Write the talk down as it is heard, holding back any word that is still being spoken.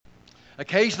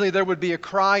Occasionally there would be a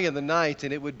cry in the night,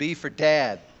 and it would be for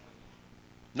Dad.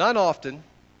 Not often,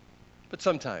 but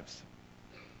sometimes.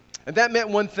 And that meant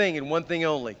one thing and one thing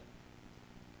only.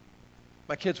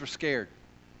 My kids were scared.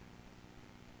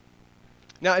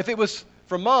 Now, if it was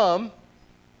for Mom,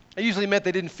 it usually meant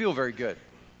they didn't feel very good.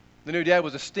 They knew Dad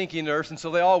was a stinky nurse, and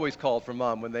so they always called for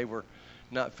Mom when they were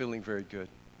not feeling very good.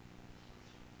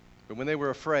 But when they were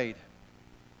afraid,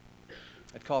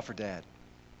 I'd call for Dad.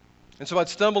 And so I'd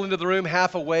stumble into the room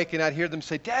half awake, and I'd hear them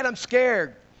say, "Dad, I'm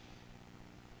scared."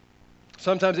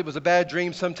 Sometimes it was a bad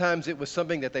dream. Sometimes it was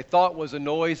something that they thought was a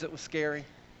noise that was scary.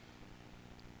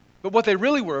 But what they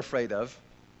really were afraid of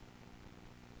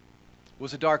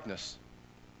was the darkness.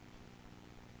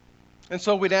 And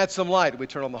so we'd add some light. We'd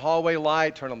turn on the hallway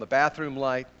light, turn on the bathroom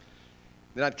light.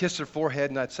 Then I'd kiss their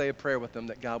forehead and I'd say a prayer with them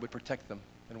that God would protect them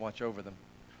and watch over them.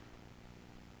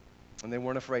 And they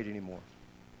weren't afraid anymore.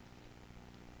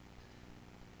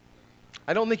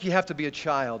 I don't think you have to be a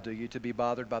child, do you, to be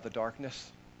bothered by the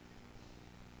darkness?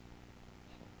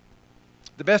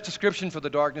 The best description for the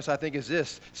darkness, I think, is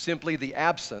this: simply the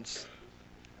absence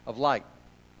of light.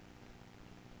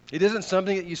 It isn't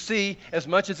something that you see as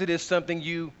much as it is something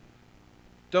you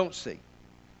don't see.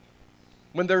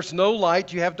 When there's no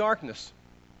light, you have darkness.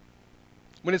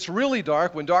 When it's really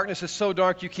dark, when darkness is so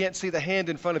dark you can't see the hand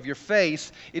in front of your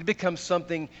face, it becomes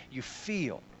something you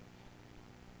feel.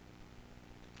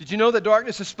 Did you know that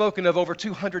darkness is spoken of over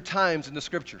 200 times in the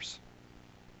Scriptures?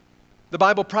 The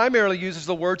Bible primarily uses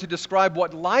the word to describe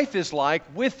what life is like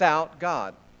without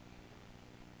God.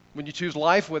 When you choose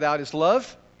life without His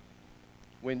love,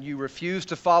 when you refuse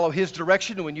to follow His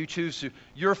direction, when you choose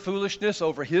your foolishness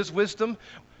over His wisdom,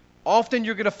 often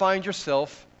you're going to find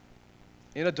yourself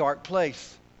in a dark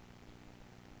place.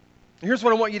 Here's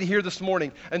what I want you to hear this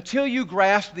morning. Until you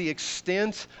grasp the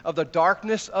extent of the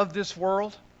darkness of this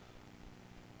world,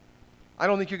 I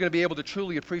don't think you're going to be able to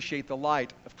truly appreciate the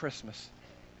light of Christmas.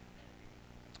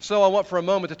 So I want for a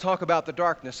moment to talk about the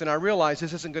darkness, and I realize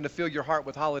this isn't going to fill your heart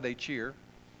with holiday cheer.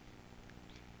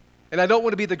 And I don't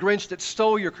want to be the Grinch that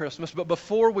stole your Christmas, but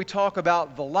before we talk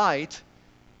about the light,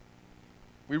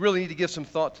 we really need to give some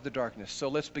thought to the darkness. So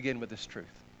let's begin with this truth.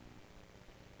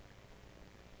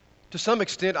 To some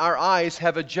extent, our eyes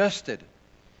have adjusted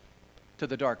to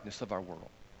the darkness of our world.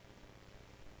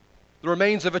 The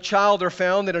remains of a child are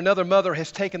found, and another mother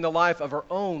has taken the life of her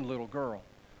own little girl.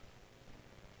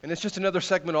 And it's just another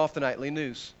segment off the nightly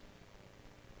news.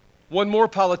 One more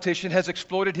politician has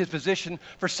exploited his position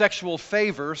for sexual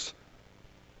favors,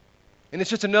 and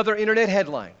it's just another internet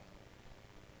headline.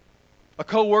 A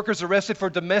co-worker is arrested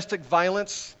for domestic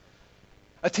violence.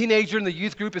 A teenager in the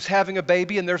youth group is having a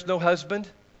baby and there's no husband.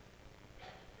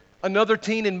 Another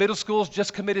teen in middle school has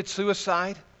just committed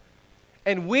suicide.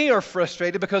 And we are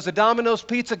frustrated because the Domino's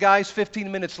pizza guy is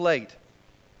 15 minutes late.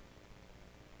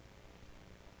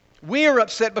 We are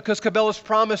upset because Cabela's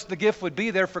promised the gift would be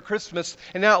there for Christmas,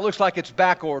 and now it looks like it's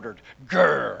back ordered.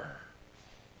 Grr.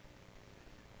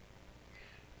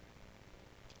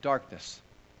 Darkness.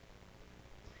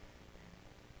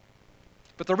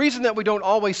 But the reason that we don't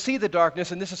always see the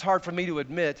darkness, and this is hard for me to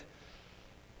admit,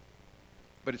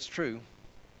 but it's true,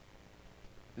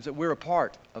 is that we're a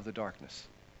part of the darkness.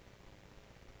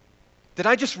 Did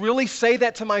I just really say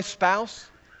that to my spouse?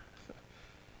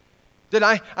 Did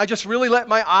I just really let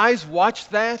my eyes watch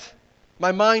that?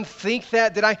 My mind think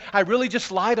that? Did I really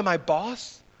just lie to my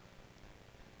boss?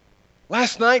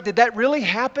 Last night, did that really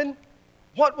happen?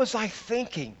 What was I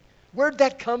thinking? Where'd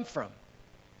that come from?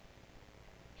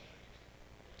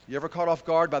 You ever caught off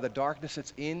guard by the darkness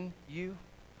that's in you?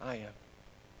 I am.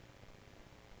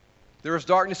 There is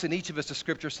darkness in each of us, the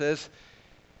Scripture says.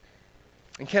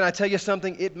 And can I tell you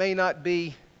something? It may not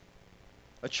be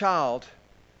a child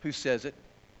who says it,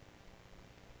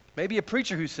 maybe a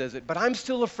preacher who says it, but I'm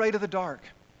still afraid of the dark.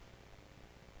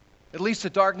 At least the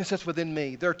darkness that's within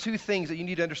me. There are two things that you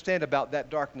need to understand about that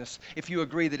darkness if you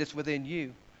agree that it's within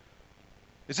you.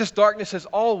 Is this darkness has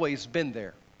always been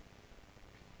there.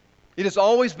 It has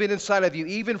always been inside of you,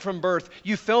 even from birth.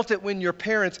 You felt it when your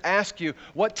parents asked you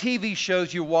what TV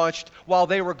shows you watched while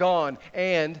they were gone,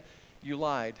 and you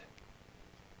lied.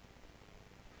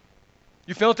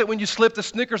 You felt it when you slipped a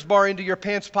Snickers bar into your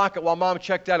pants pocket while Mom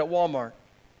checked out at Walmart.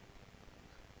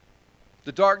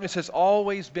 The darkness has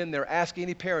always been there. Ask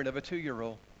any parent of a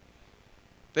 2-year-old.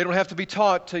 They don't have to be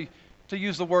taught to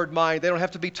use the word mind. They don't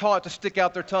have to be taught to stick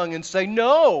out their tongue and say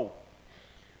no,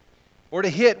 or to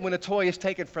hit when a toy is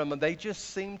taken from them. They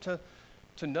just seem to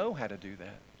know how to do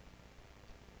that.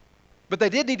 But they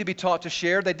did need to be taught to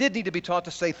share. They did need to be taught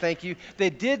to say thank you. They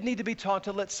did need to be taught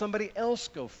to let somebody else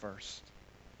go first.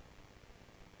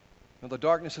 Now, the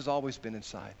darkness has always been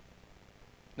inside.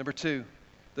 Number two,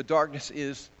 the darkness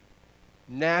is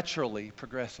naturally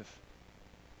progressive.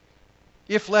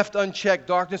 If left unchecked,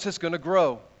 darkness is going to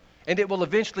grow, and it will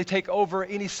eventually take over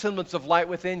any semblance of light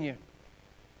within you.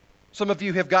 Some of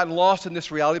you have gotten lost in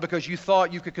this reality because you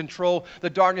thought you could control the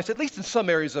darkness, at least in some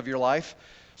areas of your life.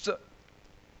 So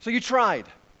you tried.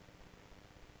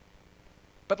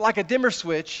 But like a dimmer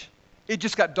switch, it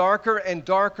just got darker and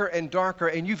darker and darker,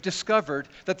 and you've discovered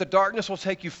that the darkness will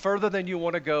take you further than you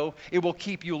want to go, it will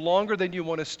keep you longer than you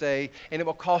want to stay, and it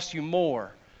will cost you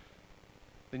more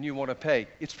than you want to pay.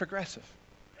 It's progressive.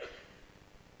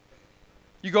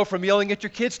 You go from yelling at your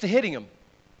kids to hitting them.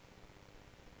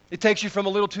 It takes you from a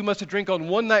little too much to drink on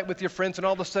one night with your friends, and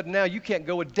all of a sudden now you can't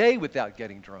go a day without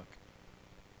getting drunk.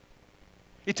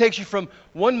 It takes you from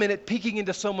 1 minute peeking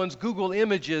into someone's Google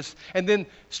images and then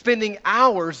spending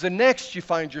hours the next you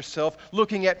find yourself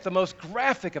looking at the most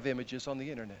graphic of images on the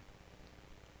internet.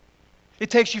 It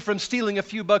takes you from stealing a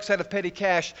few bucks out of petty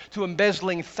cash to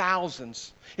embezzling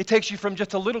thousands. It takes you from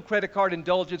just a little credit card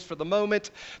indulgence for the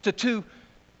moment to 2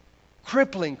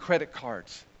 crippling credit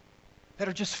cards that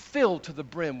are just filled to the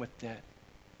brim with debt.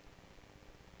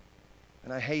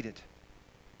 And I hate it.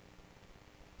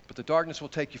 But the darkness will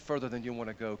take you further than you want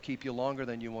to go, keep you longer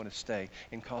than you want to stay,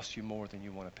 and cost you more than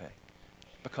you want to pay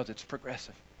because it's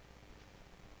progressive.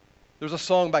 There's a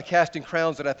song by Casting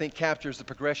Crowns that I think captures the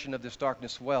progression of this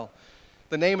darkness well.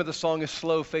 The name of the song is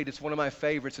Slow Fade. It's one of my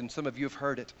favorites, and some of you have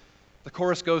heard it. The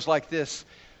chorus goes like this: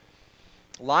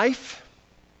 life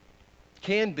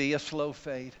can be a slow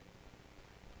fade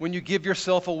when you give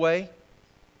yourself away.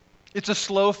 It's a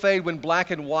slow fade when black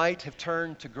and white have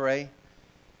turned to gray.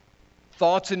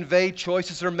 Thoughts invade,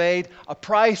 choices are made, a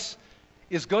price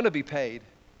is going to be paid.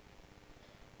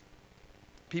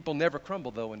 People never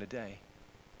crumble, though, in a day.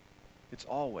 It's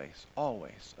always,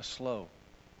 always a slow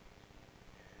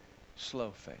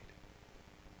fade.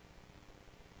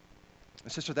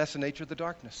 And sister, that's the nature of the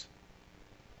darkness.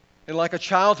 And like a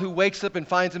child who wakes up and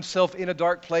finds himself in a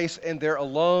dark place and they're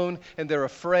alone and they're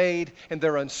afraid and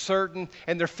they're uncertain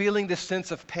and they're feeling this sense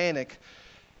of panic,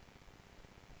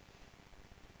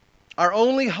 our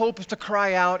only hope is to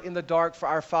cry out in the dark for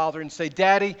our Father and say,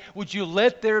 Daddy, would you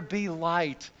let there be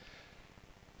light?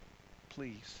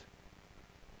 Please.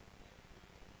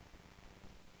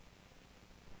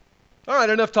 All right,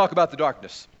 enough talk about the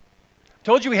darkness.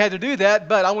 Told you we had to do that,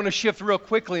 but I want to shift real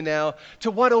quickly now to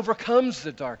what overcomes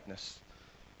the darkness.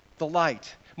 The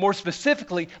light. More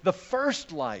specifically, the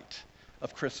first light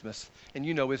of Christmas. And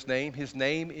you know his name. His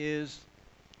name is...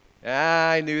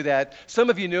 I knew that.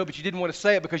 Some of you knew it, but you didn't want to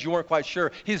say it because you weren't quite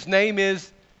sure. His name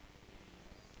is...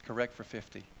 Correct for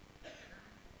 50.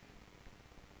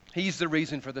 He's the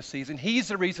reason for the season. He's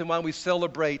the reason why we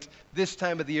celebrate this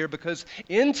time of the year, because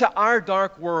into our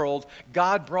dark world,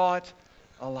 God brought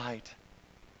a light.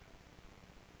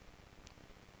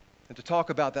 And to talk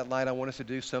about that light, I want us to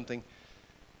do something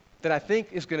that I think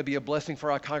is going to be a blessing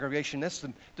for our congregation. That's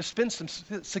to spend some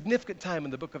significant time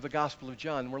in the book of the Gospel of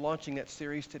John. We're launching that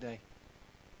series today.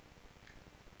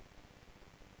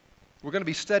 We're going to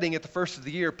be studying at the first of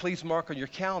the year. Please mark on your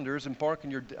calendars and mark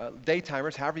on your day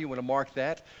timers, however you want to mark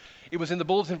that. It was in the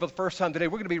bulletin for the first time today.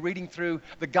 We're going to be reading through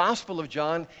the Gospel of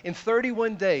John in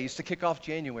 31 days to kick off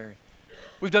January.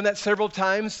 We've done that several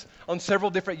times on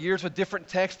several different years with different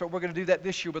texts, but we're going to do that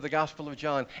this year with the Gospel of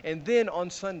John. And then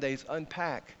on Sundays,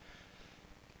 unpack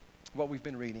what we've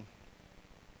been reading.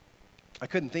 I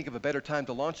couldn't think of a better time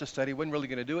to launch the study. Wasn't really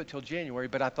going to do it till January,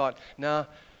 but I thought, nah,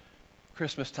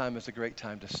 Christmas time is a great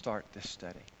time to start this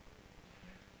study.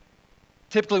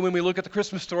 Typically, when we look at the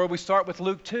Christmas story, we start with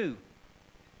Luke 2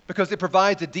 because it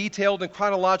provides a detailed and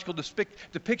chronological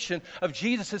depiction of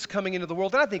Jesus' coming into the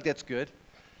world, and I think that's good.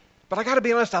 But I got to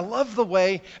be honest, I love the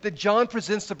way that John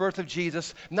presents the birth of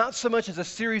Jesus, not so much as a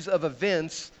series of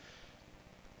events,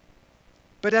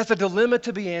 but as a dilemma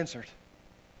to be answered.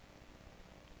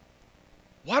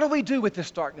 What do we do with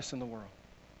this darkness in the world?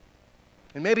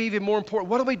 And maybe even more important,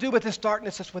 what do we do with this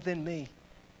darkness that's within me,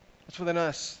 that's within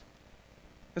us?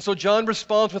 And so John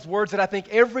responds with words that I think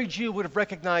every Jew would have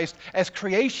recognized as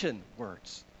creation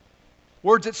words.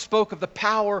 Words that spoke of the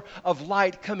power of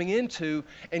light coming into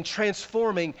and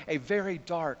transforming a very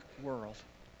dark world.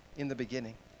 In the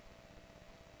beginning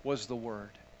was the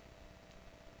Word.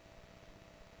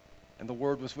 And the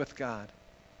Word was with God.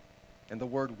 And the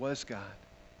Word was God.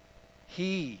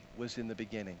 He was in the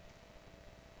beginning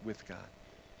with God.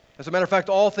 As a matter of fact,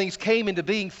 all things came into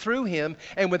being through Him,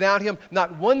 and without Him,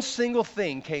 not one single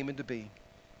thing came into being.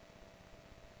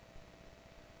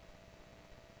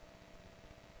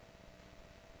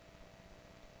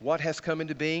 What has come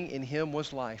into being? In Him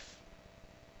was life.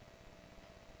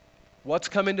 What's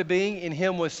come into being? In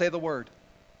him was, say the word,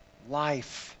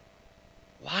 life.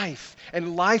 Life.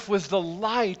 And life was the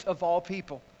light of all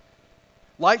people.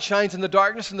 Light shines in the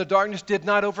darkness, and the darkness did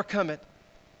not overcome it.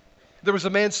 There was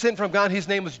a man sent from God, his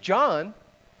name was John,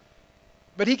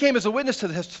 but he came as a witness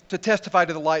to testify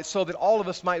to the light so that all of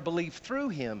us might believe through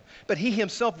him. But he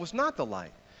himself was not the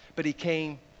light, but he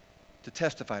came to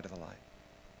testify to the light.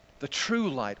 The true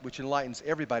light, which enlightens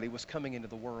everybody, was coming into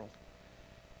the world.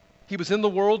 He was in the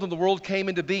world, and the world came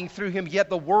into being through him, yet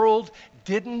the world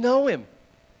didn't know him.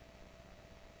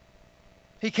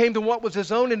 He came to what was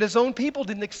his own, and his own people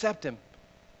didn't accept him.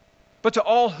 But to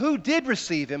all who did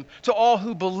receive him, to all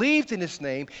who believed in his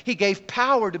name, he gave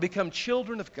power to become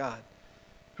children of God,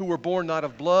 who were born not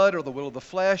of blood or the will of the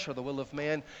flesh or the will of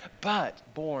man, but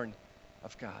born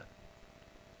of God.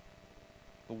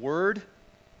 The Word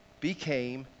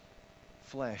became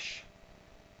flesh,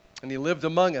 and he lived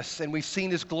among us, and we've seen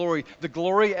his glory, the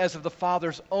glory as of the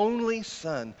Father's only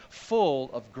Son, full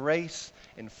of grace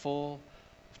and full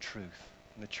of truth.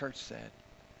 And the church said,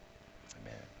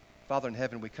 amen. Father in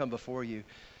heaven, we come before you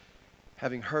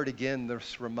having heard again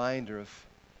this reminder of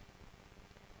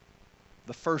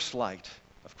the first light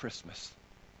of Christmas,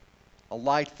 a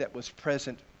light that was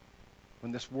present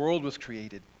when this world was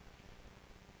created,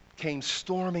 came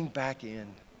storming back in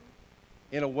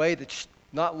a way that's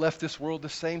not left this world the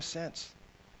same since.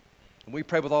 And we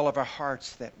pray with all of our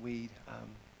hearts that we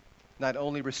not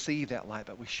only receive that light,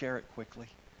 but we share it quickly.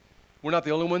 We're not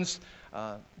the only ones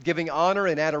giving honor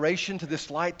and adoration to this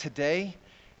light today,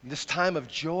 in this time of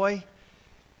joy.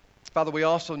 Father, we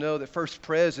also know that First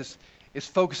Pres is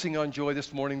focusing on joy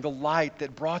this morning, the light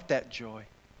that brought that joy.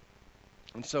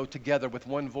 And so together with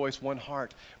one voice, one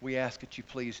heart, we ask that you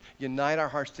please unite our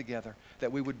hearts together,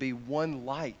 that we would be one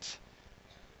light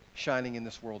shining in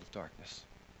this world of darkness.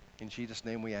 In Jesus'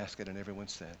 name we ask it, and everyone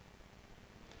said.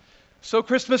 So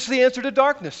Christmas is the answer to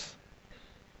darkness.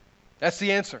 That's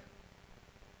the answer.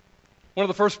 One of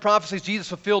the first prophecies Jesus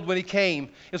fulfilled when he came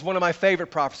is one of my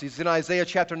favorite prophecies in Isaiah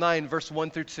chapter 9, verse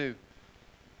 1 through 2.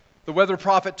 The weather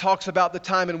prophet talks about the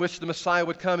time in which the Messiah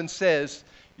would come and says,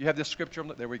 you have this scripture,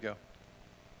 there we go.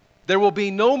 There will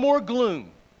be no more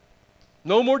gloom,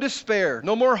 no more despair,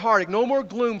 no more heartache, no more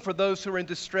gloom for those who are in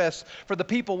distress, for the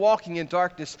people walking in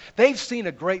darkness. They've seen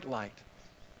a great light.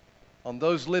 On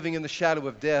those living in the shadow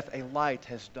of death, a light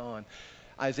has dawned.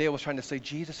 Isaiah was trying to say,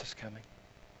 Jesus is coming.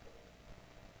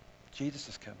 Jesus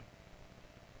is coming.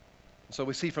 So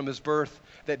we see from his birth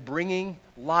that bringing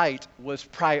light was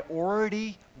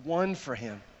priority one for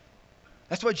him.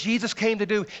 That's what Jesus came to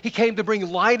do. He came to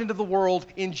bring light into the world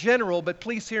in general, but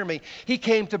please hear me. He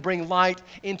came to bring light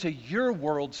into your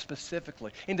world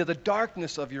specifically, into the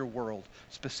darkness of your world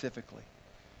specifically.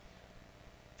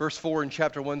 Verse 4 in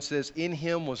chapter 1 says, in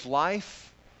him was life,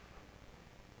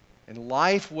 and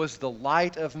life was the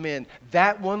light of men.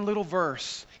 That one little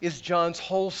verse is John's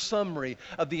whole summary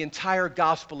of the entire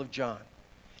Gospel of John.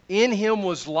 In him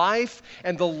was life,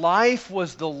 and the life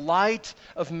was the light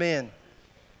of men.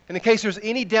 And in case there's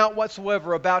any doubt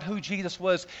whatsoever about who Jesus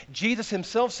was, Jesus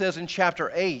himself says in chapter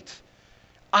 8,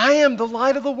 I am the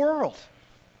light of the world.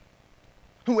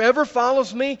 Whoever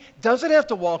follows me doesn't have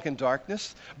to walk in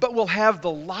darkness, but will have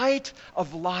the light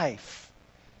of life.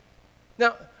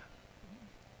 Now,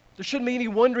 there shouldn't be any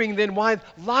wondering then why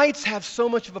lights have so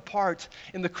much of a part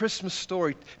in the Christmas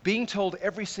story, being told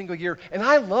every single year, and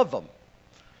I love them.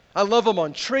 I love them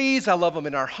on trees. I love them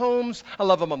in our homes. I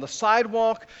love them on the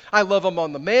sidewalk. I love them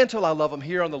on the mantle. I love them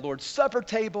here on the Lord's Supper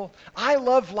table. I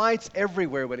love lights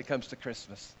everywhere when it comes to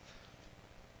Christmas.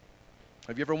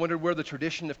 Have you ever wondered where the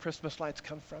tradition of Christmas lights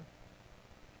come from?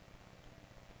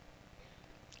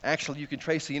 Actually, you can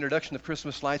trace the introduction of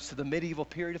Christmas lights to the medieval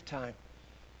period of time.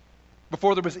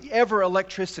 Before there was ever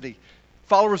electricity,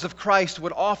 followers of Christ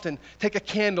would often take a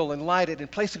candle and light it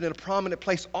and place it in a prominent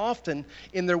place, often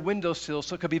in their windowsills,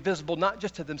 so it could be visible not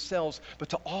just to themselves, but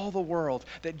to all the world,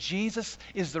 that Jesus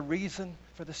is the reason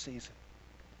for the season.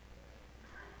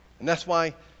 And that's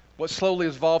why what slowly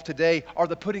has evolved today are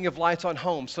the putting of lights on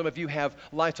homes. Some of you have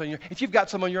lights on your, if you've got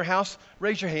some on your house,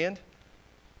 raise your hand.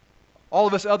 All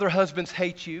of us other husbands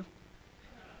hate you.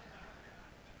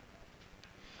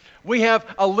 We have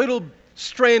a little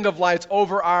strand of lights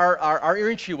over our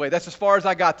entryway. That's as far as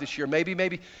I got this year. Maybe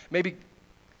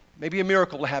a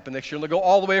miracle will happen next year and they'll go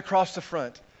all the way across the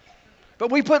front.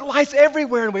 But we put lights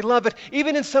everywhere and we love it,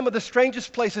 even in some of the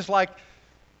strangest places like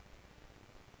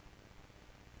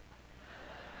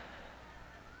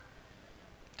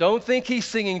don't think he's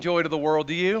singing joy to the world,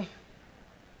 do you?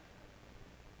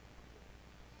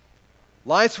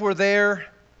 Lights were there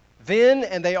Then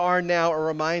and they are now a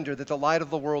reminder that the light of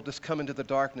the world has come into the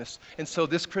darkness. And so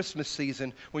this Christmas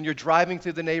season, when you're driving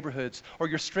through the neighborhoods or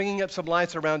you're stringing up some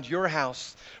lights around your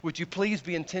house, would you please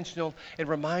be intentional and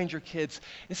remind your kids,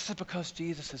 this is because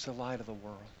Jesus is the light of the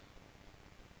world.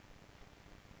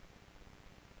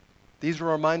 These are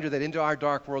a reminder that into our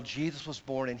dark world, Jesus was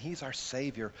born and He's our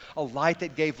Savior, a light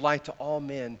that gave light to all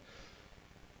men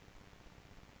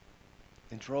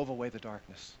and drove away the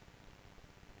darkness.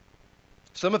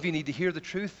 Some of you need to hear the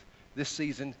truth this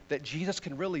season that Jesus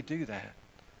can really do that.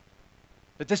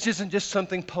 That this isn't just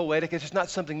something poetic, it's just not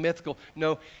something mythical.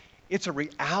 No, it's a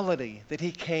reality that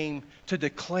He came to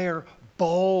declare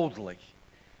boldly.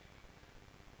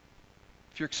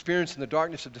 If you're experiencing the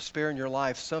darkness of despair in your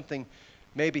life, something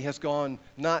maybe has gone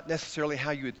not necessarily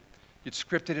how you'd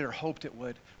scripted it or hoped it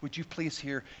would you please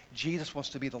hear Jesus wants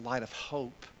to be the light of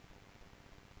hope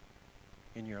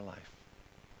in your life.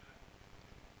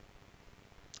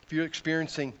 If you're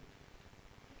experiencing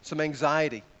some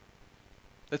anxiety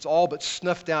that's all but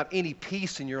snuffed out any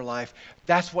peace in your life,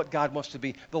 that's what God wants to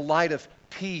be, the light of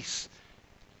peace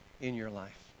in your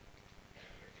life.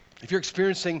 If you're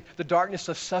experiencing the darkness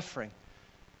of suffering,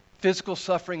 physical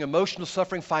suffering, emotional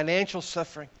suffering, financial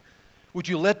suffering, would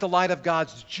you let the light of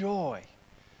God's joy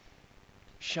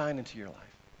shine into your life?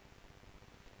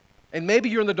 And maybe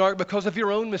you're in the dark because of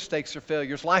your own mistakes or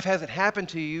failures. Life hasn't happened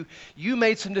to you. You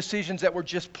made some decisions that were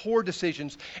just poor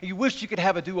decisions, and you wish you could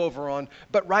have a do-over on,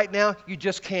 but right now you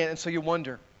just can't, and so you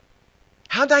wonder,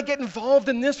 how did I get involved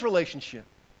in this relationship?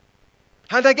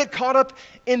 How did I get caught up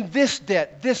in this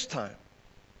debt this time?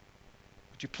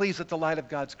 Would you please let the light of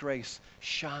God's grace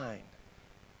shine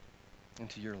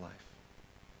into your life?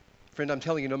 Friend, I'm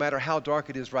telling you, no matter how dark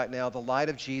it is right now, the light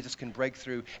of Jesus can break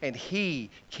through, and He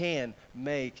can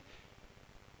make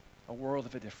a world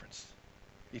of a difference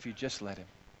if you just let Him.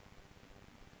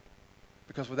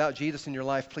 Because without Jesus in your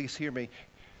life, please hear me,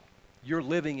 you're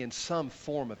living in some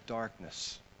form of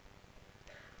darkness.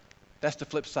 That's the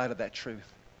flip side of that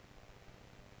truth.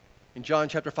 In John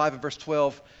chapter 5 and verse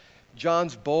 12,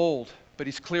 John's bold, but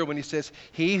he's clear when he says,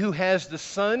 "He who has the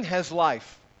Son has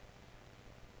life.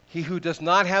 He who does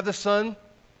not have the Son,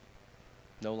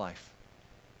 no life."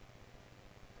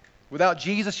 Without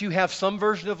Jesus, you have some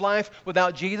version of life.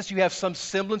 Without Jesus, you have some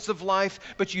semblance of life,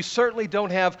 but you certainly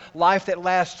don't have life that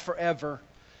lasts forever.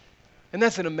 And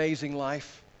that's an amazing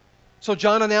life. So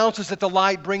John announces that the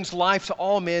light brings life to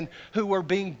all men who were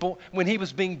when he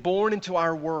was being born into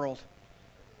our world.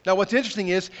 Now what's interesting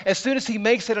is, as soon as he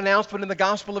makes that announcement in the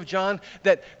Gospel of John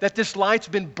that this light's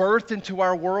been birthed into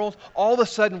our world, all of a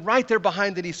sudden, right there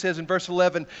behind it, he says in verse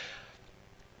 11,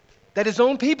 that his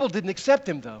own people didn't accept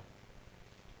him though.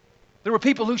 There were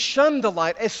people who shunned the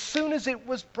light as soon as it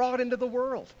was brought into the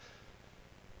world.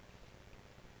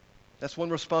 That's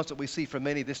one response that we see from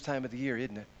many this time of the year,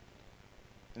 isn't it?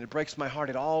 And it breaks my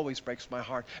heart. It always breaks my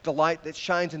heart. The light that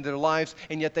shines into their lives,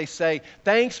 and yet they say,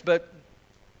 thanks, but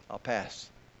I'll pass.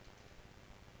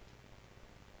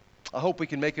 I hope we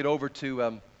can make it over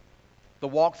to the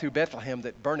walk through Bethlehem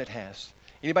that Burnett has.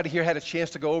 Anybody here had a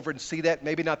chance to go over and see that?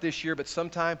 Maybe not this year, but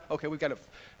sometime? Okay, we've got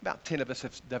about 10 of us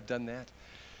have done that.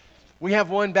 We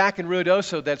have one back in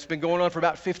Ruidoso that's been going on for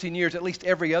about 15 years. At least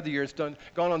every other year it's gone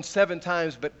on 7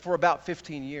 times, but for about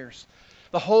 15 years.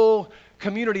 The whole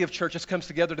community of churches comes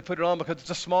together to put it on because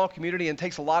it's a small community and it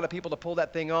takes a lot of people to pull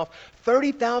that thing off.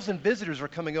 30,000 visitors are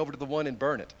coming over to the one in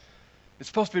Burnett. It's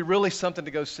supposed to be really something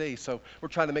to go see, so we're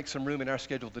trying to make some room in our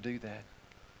schedule to do that.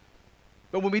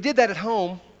 But when we did that at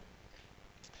home,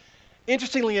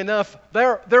 interestingly enough,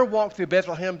 their walk through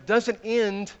Bethlehem doesn't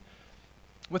end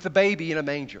with a baby in a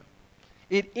manger.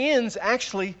 It ends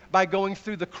actually by going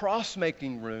through the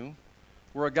cross-making room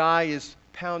where a guy is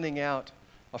pounding out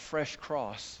a fresh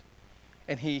cross.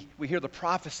 And we hear the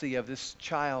prophecy of this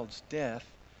child's death.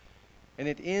 And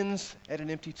it ends at an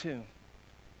empty tomb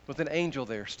with an angel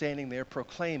there, standing there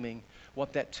proclaiming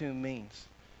what that tomb means.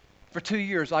 For 2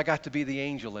 years, I got to be the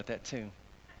angel at that tomb.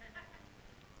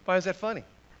 Why is that funny?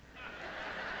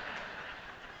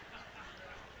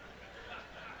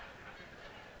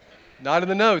 Not in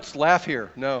the notes. Laugh here.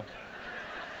 No.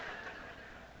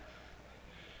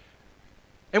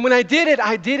 And when I did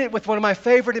it with one of my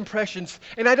favorite impressions.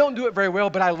 And I don't do it very well,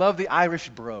 but I love the Irish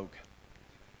brogue.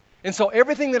 And so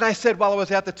everything that I said while I was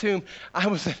at the tomb, I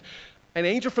was an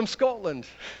angel from Scotland.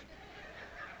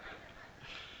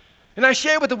 And I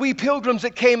shared with the wee pilgrims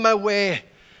that came my way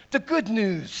the good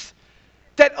news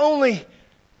that only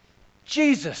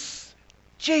Jesus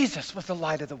was the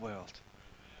light of the world.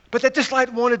 But that this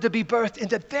light wanted to be birthed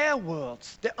into their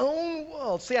worlds, their own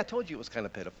worlds. See, I told you it was kind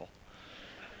of pitiful.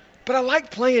 But I liked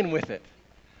playing with it.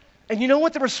 And you know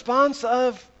what the response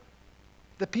of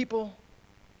the people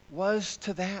was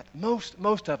to that. Most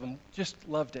of them just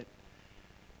loved it.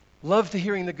 Loved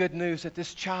hearing the good news that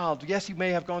this child, yes, he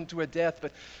may have gone through a death,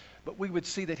 but we would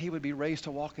see that he would be raised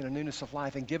to walk in a newness of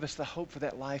life and give us the hope for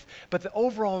that life. But the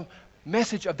overall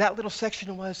message of that little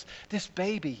section was this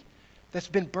baby that's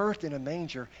been birthed in a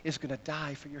manger is going to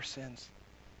die for your sins.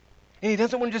 And he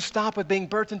doesn't want to just stop with being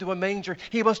birthed into a manger.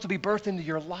 He wants to be birthed into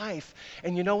your life.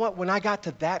 And you know what? When I got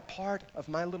to that part of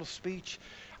my little speech,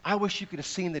 I wish you could have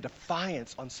seen the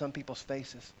defiance on some people's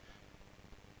faces.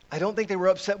 I don't think they were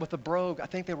upset with the brogue. I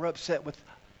think they were upset with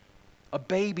a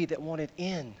baby that wanted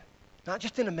in. Not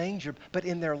just in a manger, but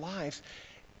in their lives.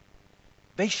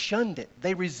 They shunned it.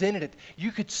 They resented it.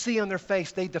 You could see on their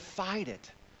face they defied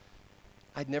it.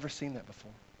 I'd never seen that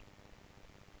before.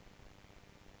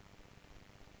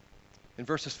 In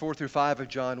verses 4 through 5 of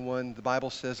John 1, the Bible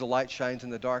says the light shines in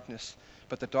the darkness,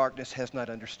 but the darkness has not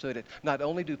understood it. Not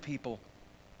only do people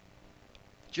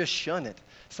just shun it,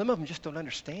 some of them just don't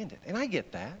understand it. And I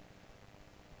get that.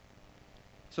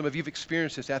 Some of you have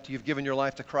experienced this after you've given your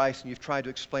life to Christ and you've tried to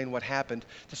explain what happened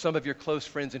to some of your close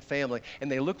friends and family,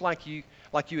 and they look like you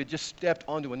had just stepped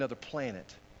onto another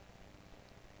planet.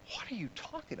 What are you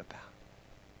talking about?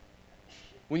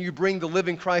 When you bring the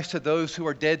living Christ to those who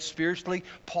are dead spiritually,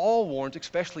 Paul warns,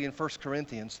 especially in 1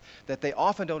 Corinthians, that they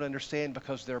often don't understand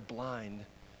because they're blind.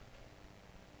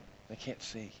 They can't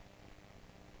see.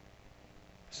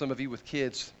 Some of you with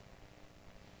kids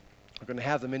are going to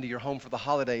have them into your home for the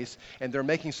holidays, and they're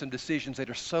making some decisions that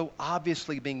are so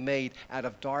obviously being made out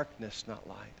of darkness, not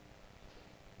light.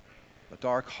 A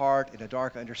dark heart and a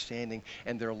dark understanding,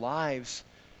 and their lives,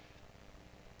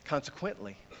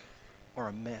 consequently, are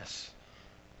a mess.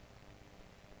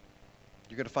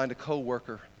 You're going to find a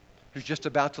coworker who's just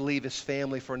about to leave his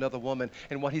family for another woman,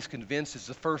 and what he's convinced is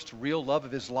the first real love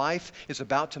of his life is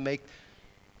about to make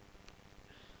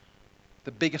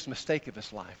the biggest mistake of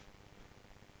his life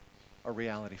a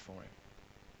reality for him.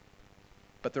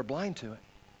 But they're blind to it.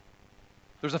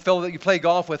 There's a fellow that you play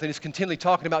golf with, and he's continually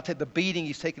talking about the beating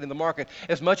he's taken in the market.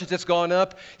 As much as it's gone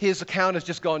up, his account has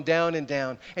just gone down and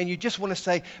down. And you just want to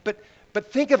say, but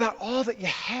think about all that you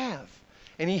have.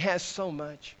 And he has so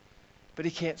much, but he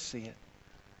can't see it.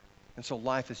 And so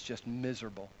life is just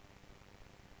miserable.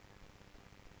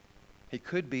 He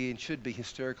could be and should be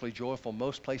hysterically joyful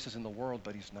most places in the world,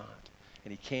 but he's not.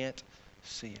 And he can't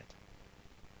see it.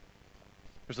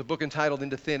 There's a book entitled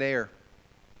Into Thin Air.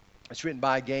 It's written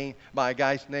by a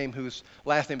guy's name whose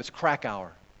last name is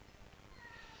Krakauer.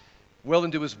 Well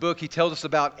into his book, he tells us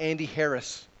about Andy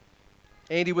Harris.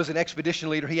 Andy was an expedition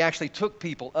leader. He actually took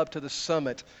people up to the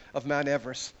summit of Mount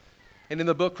Everest. And in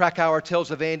the book, Krakauer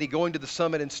tells of Andy going to the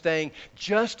summit and staying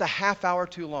just a half hour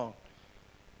too long.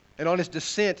 And on his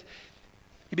descent,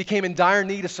 he became in dire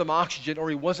need of some oxygen, or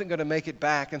he wasn't going to make it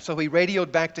back. And so he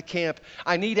radioed back to camp.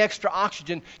 I need extra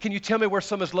oxygen. Can you tell me where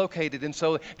some is located? And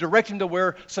so direct him to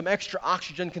where some extra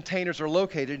oxygen containers are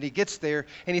located. And he gets there,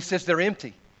 and he says, they're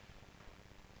empty.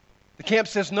 The camp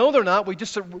says, no, they're not.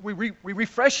 We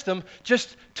refreshed them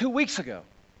just 2 weeks ago.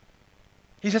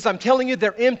 He says, I'm telling you,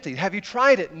 they're empty. Have you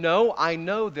tried it? No, I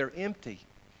know they're empty.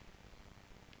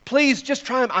 Please, just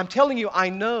try them. I'm telling you, I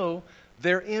know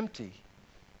they're empty.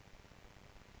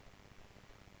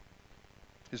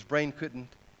 His brain couldn't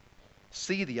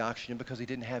see the oxygen because he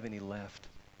didn't have any left.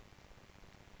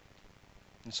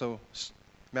 And so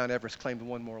Mount Everest claimed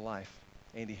one more life,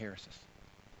 Andy Harris's.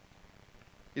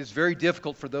 It is very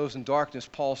difficult for those in darkness,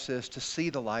 Paul says, to see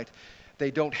the light.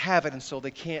 They don't have it, and so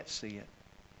they can't see it.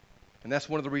 And that's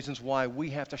one of the reasons why we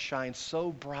have to shine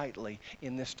so brightly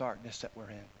in this darkness that we're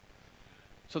in,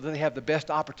 so that they have the best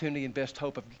opportunity and best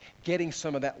hope of getting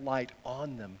some of that light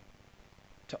on them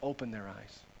to open their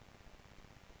eyes.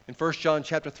 In 1 John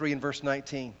chapter 3 and verse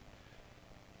 19,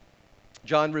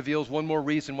 John reveals one more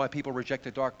reason why people reject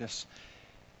the darkness.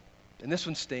 And this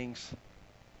one stings.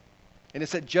 And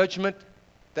it's that judgment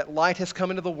that light has come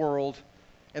into the world,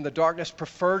 and the darkness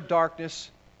preferred darkness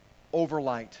over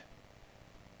light.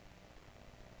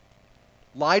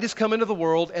 Light has come into the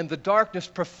world, and the darkness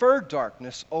preferred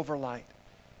darkness over light.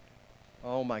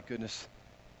 Oh my goodness,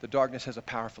 the darkness has a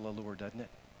powerful allure, doesn't it?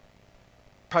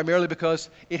 Primarily because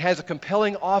it has a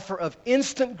compelling offer of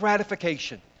instant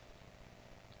gratification.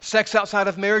 Sex outside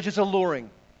of marriage is alluring.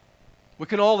 We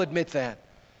can all admit that.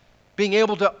 Being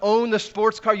able to own the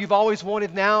sports car you've always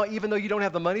wanted now, even though you don't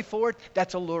have the money for it,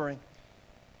 that's alluring.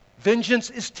 Vengeance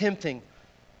is tempting.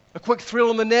 A quick thrill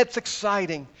on the net's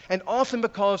exciting. And often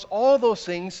because all those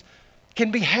things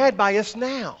can be had by us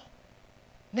now.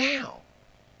 Now.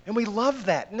 And we love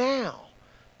that now.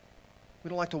 We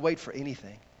don't like to wait for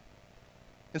anything.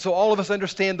 And so all of us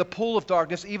understand the pull of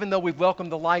darkness, even though we've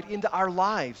welcomed the light into our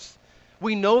lives.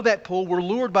 We know that pull, we're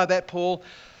lured by that pull,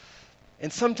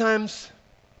 and sometimes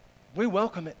we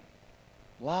welcome it.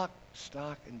 Lock,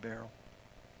 stock, and barrel.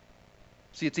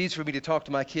 See, it's easy for me to talk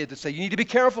to my kids and say, you need to be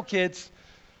careful, kids,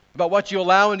 about what you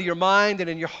allow into your mind and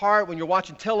in your heart when you're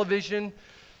watching television,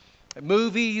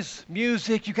 movies,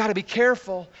 music. You've got to be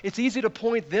careful. It's easy to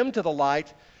point them to the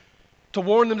light, to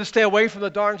warn them to stay away from the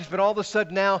darkness, but all of a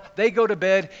sudden now they go to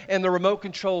bed and the remote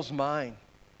control's mine.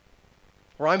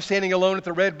 Or I'm standing alone at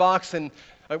the red box and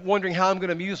wondering how I'm going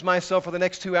to amuse myself for the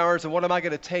next 2 hours and what am I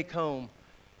going to take home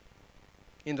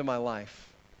into my life.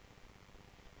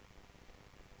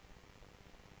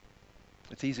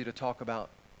 It's easy to talk about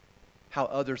how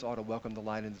others ought to welcome the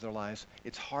light into their lives.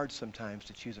 It's hard sometimes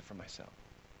to choose it for myself.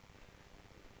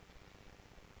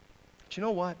 But you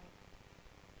know what?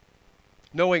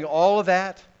 Knowing all of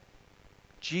that,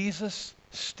 Jesus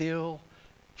still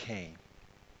came.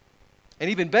 And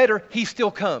even better, He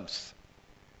still comes.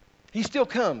 He still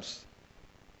comes,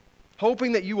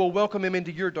 hoping that you will welcome Him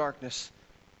into your darkness.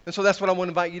 And so that's what I want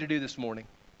to invite you to do this morning.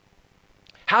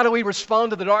 How do we respond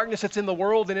to the darkness that's in the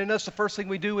world and in us? The first thing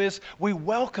we do is we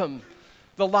welcome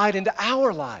the light into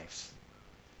our lives.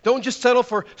 Don't just settle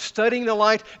for studying the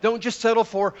light. Don't just settle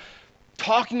for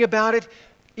talking about it,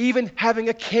 even having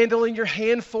a candle in your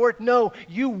hand for it. No,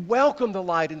 you welcome the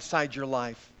light inside your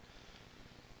life.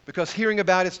 Because hearing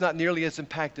about it's not nearly as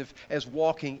impactful as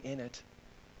walking in it.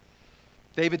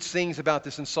 David sings about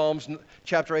this in Psalms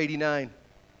chapter 89.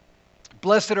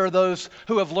 Blessed are those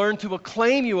who have learned to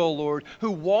acclaim you, O Lord,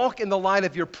 who walk in the light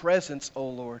of your presence, O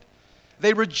Lord.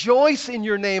 They rejoice in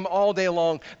your name all day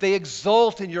long. They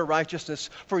exult in your righteousness,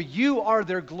 for you are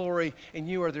their glory and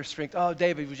you are their strength. Oh,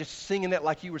 David was just singing that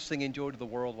like you were singing Joy to the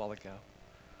World a while ago.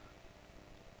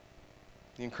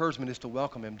 The encouragement is to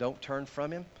welcome Him. Don't turn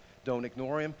from Him. Don't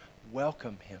ignore Him.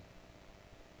 Welcome Him.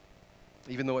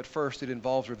 Even though at first it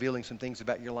involves revealing some things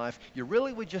about your life, you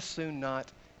really would just soon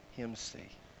not Him see.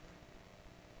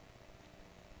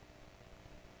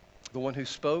 The one who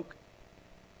spoke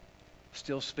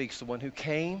still speaks. The one who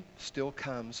came still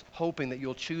comes, hoping that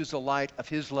you'll choose the light of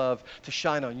His love to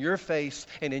shine on your face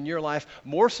and in your life,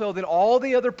 more so than all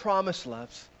the other promised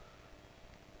loves.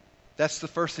 That's the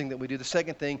first thing that we do. The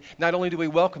second thing, not only do we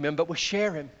welcome Him, but we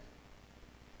share Him.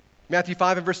 Matthew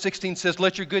 5 and verse 16 says,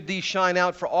 let your good deeds shine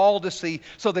out for all to see,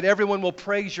 so that everyone will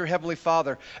praise your heavenly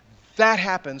Father. That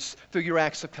happens through your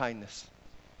acts of kindness.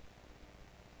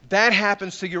 That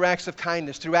happens through your acts of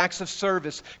kindness, through acts of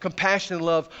service, compassion, and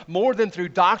love, more than through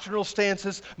doctrinal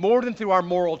stances, more than through our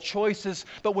moral choices.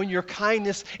 But when your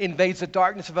kindness invades the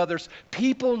darkness of others,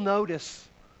 people notice.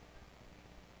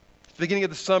 At the beginning of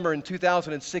the summer in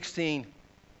 2016,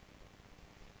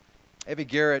 Evie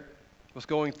Garrett was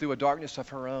going through a darkness of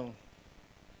her own.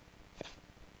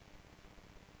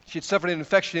 She had suffered an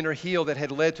infection in her heel that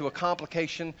had led to a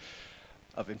complication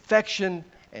of infection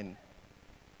and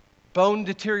bone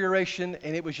deterioration,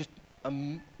 and it was just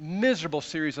a miserable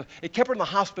series of, it kept her in the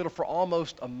hospital for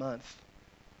almost a month.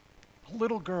 A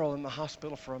little girl in the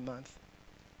hospital for a month.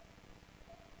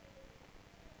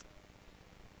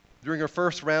 During her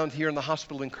first round here in the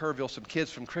hospital in Kerrville, some kids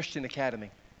from Christian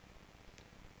Academy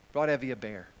brought Evie a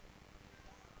bear,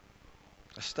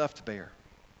 a stuffed bear,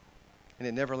 and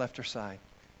it never left her side.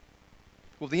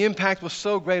 Well, the impact was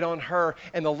so great on her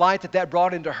and the light that that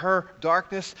brought into her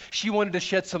darkness, she wanted to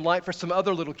shed some light for some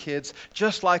other little kids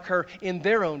just like her in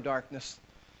their own darkness.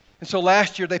 And so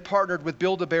last year they partnered with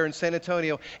Build-A-Bear in San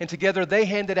Antonio, and together they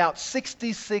handed out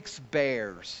 66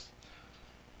 bears.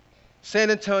 San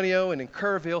Antonio and in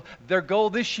Kerrville, their goal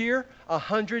this year,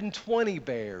 120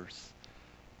 bears.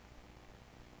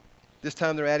 This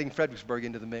time they're adding Fredericksburg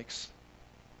into the mix.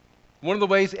 One of the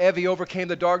ways Evie overcame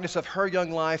the darkness of her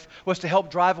young life was to help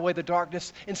drive away the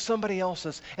darkness in somebody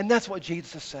else's. And that's what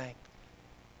Jesus is saying.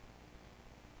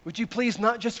 Would you please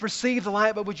not just receive the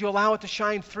light, but would you allow it to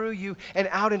shine through you and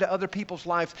out into other people's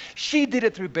lives? She did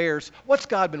it through bears. What's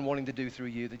God been wanting to do through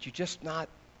you that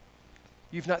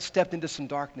you've not stepped into some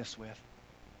darkness with?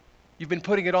 You've been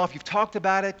putting it off. You've talked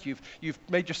about it. You've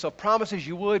made yourself promises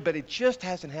you would, but it just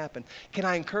hasn't happened. Can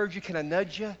I encourage you? Can I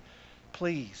nudge you?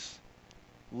 Please.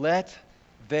 Let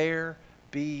there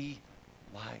be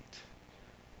light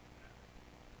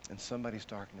in somebody's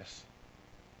darkness.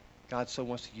 God so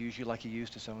wants to use you like He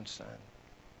used His own Son.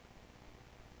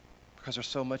 Because there's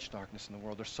so much darkness in the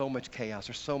world. There's so much chaos.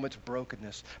 There's so much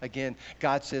brokenness. Again,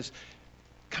 God says,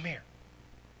 come here.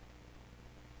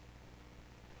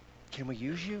 Can we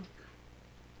use you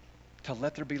to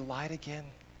let there be light again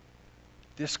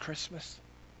this Christmas?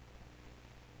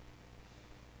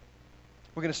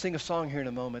 We're going to sing a song here in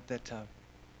a moment that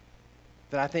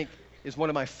that I think is one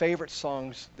of my favorite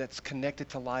songs that's connected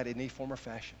to light in any form or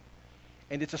fashion.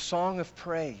 And it's a song of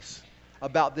praise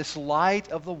about this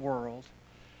light of the world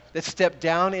that stepped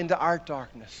down into our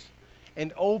darkness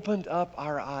and opened up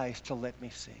our eyes to let me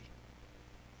see.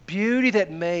 Beauty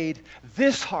that made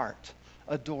this heart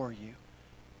adore you,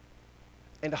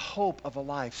 and a hope of a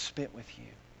life spent with you.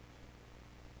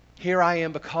 Here I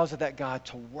am because of that, God,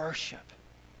 to worship.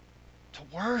 To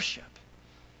worship.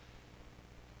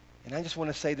 And I just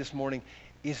want to say this morning,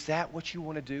 is that what you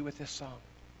want to do with this song?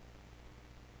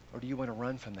 Or do you want to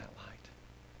run from that light?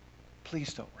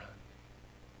 Please don't run.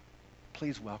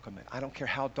 Please welcome it. I don't care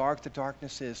how dark the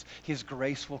darkness is. His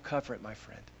grace will cover it, my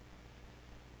friend.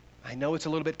 I know it's a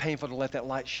little bit painful to let that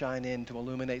light shine in to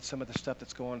illuminate some of the stuff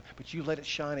that's going on, but you let it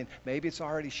shine in. Maybe it's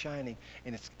already shining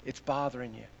and it's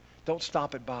bothering you. Don't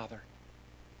stop at bother.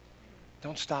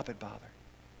 Don't stop at bother.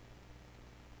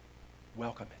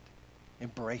 Welcome it.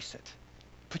 Embrace it.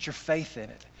 Put your faith in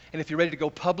it. And if you're ready to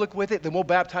go public with it, then we'll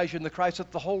baptize you in the Christ so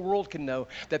that the whole world can know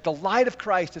that the light of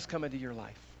Christ has come into your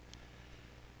life.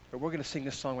 But we're going to sing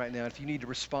this song right now. If you need to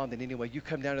respond in any way, you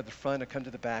come down to the front or come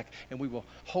to the back, and we will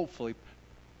hopefully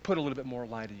put a little bit more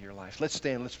light in your life. Let's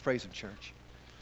stand. Let's praise Him, church.